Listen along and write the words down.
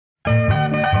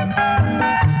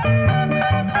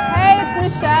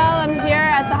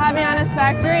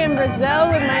factory in Brazil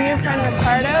with my new friend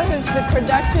Ricardo, who's the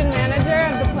production manager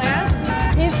of the plant.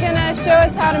 He's going to show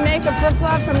us how to make a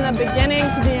flip-flop from the beginning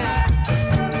to the end.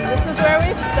 This is where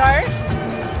we start.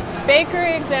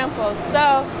 Bakery examples.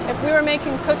 So if we were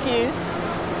making cookies,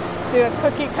 do a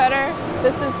cookie cutter,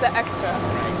 this is the extra.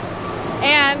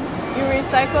 And you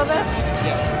recycle this,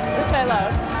 which I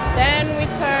love. Then we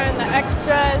turn the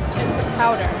extras into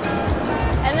powder.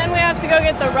 And then we have to go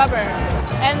get the rubber.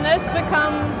 And this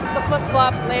becomes the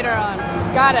flip-flop later on.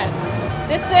 Got it.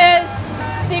 This is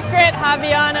secret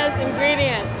Havaianas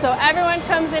ingredient. So everyone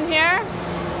comes in here,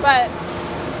 but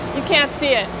you can't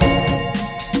see it.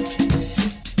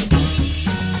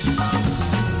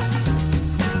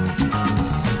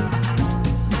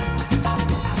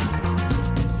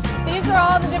 These are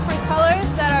all the different colors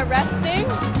that are resting.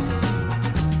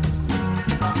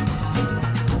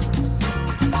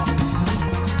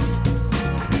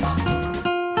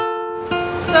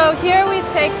 So here we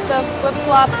take the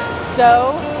flip-flop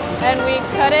dough and we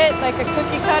cut it like a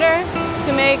cookie cutter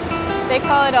to make, they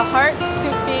call it a heart. 2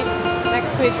 feet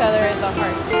next to each other is a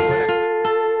heart.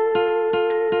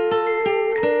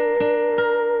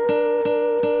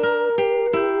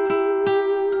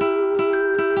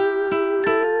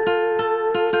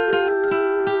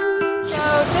 So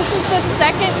this is the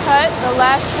second cut, the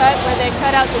last cut, where they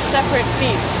cut out the separate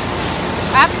feet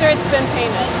after it's been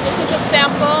painted. This is a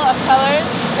sample of colors.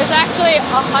 There's actually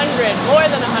 100, more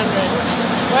than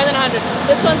 100.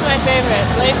 This one's my favorite,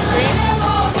 lace green.